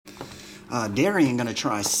Daryan going to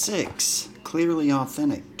try 6. Clearly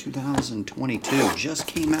Authentic 2022. Just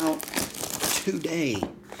came out today.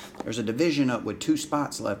 There's a division up with 2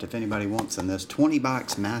 spots left if anybody wants in this.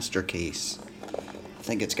 20-box master case. I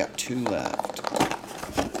think it's got 2 left.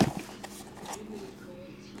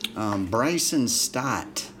 Bryson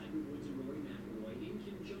Stott.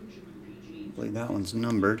 I believe that one's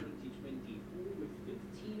numbered.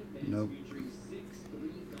 Nope.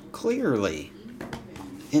 Clearly.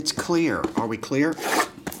 It's clear. Are we clear?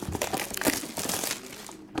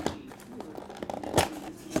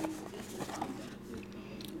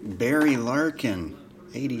 Barry Larkin,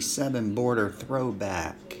 87 border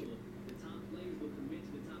throwback.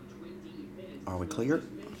 Are we clear?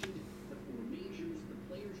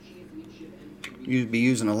 You'd be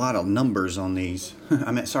using a lot of numbers on these.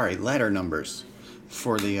 I mean, sorry, letter numbers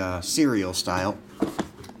for the serial style.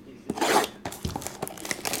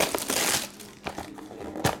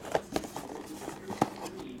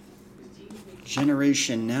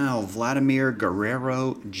 Generation Now, Vladimir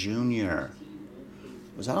Guerrero Jr.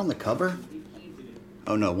 Was that on the cover?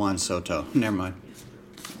 Oh no, Juan Soto. Never mind.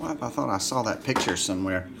 What? I thought I saw that picture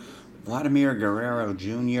somewhere. Vladimir Guerrero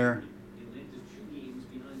Jr.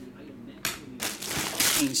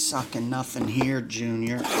 Ain't sucking nothing here,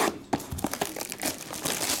 Junior.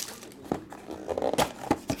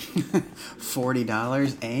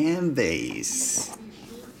 $40 and base.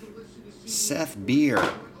 Seth Beer.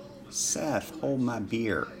 Seth, hold my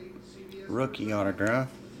beer. Rookie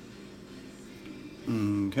autograph.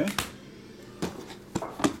 Okay.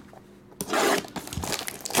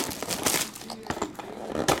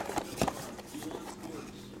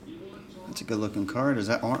 That's a good looking card. Is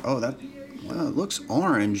that orange? Oh, that. Well, it looks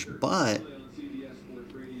orange, but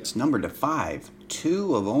it's numbered to 5.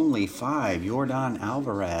 2 of only 5. Yordan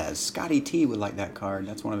Alvarez. Scotty T would like that card.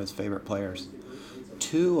 That's one of his favorite players.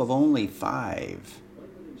 2 of only 5.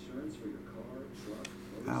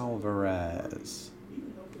 Alvarez.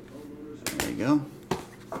 There you go.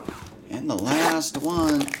 And the last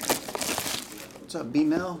one. What's up,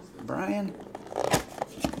 B-Mel? Brian?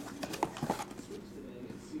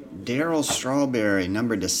 Daryl Strawberry,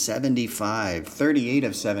 numbered to 75. 38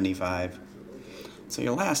 of 75. So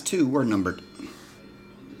your last 2 were numbered.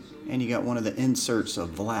 And you got one of the inserts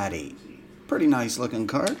of Vladdy. Pretty nice looking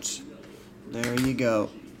cards. There you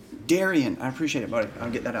go. Daryan, I appreciate it, buddy.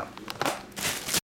 I'll get that out.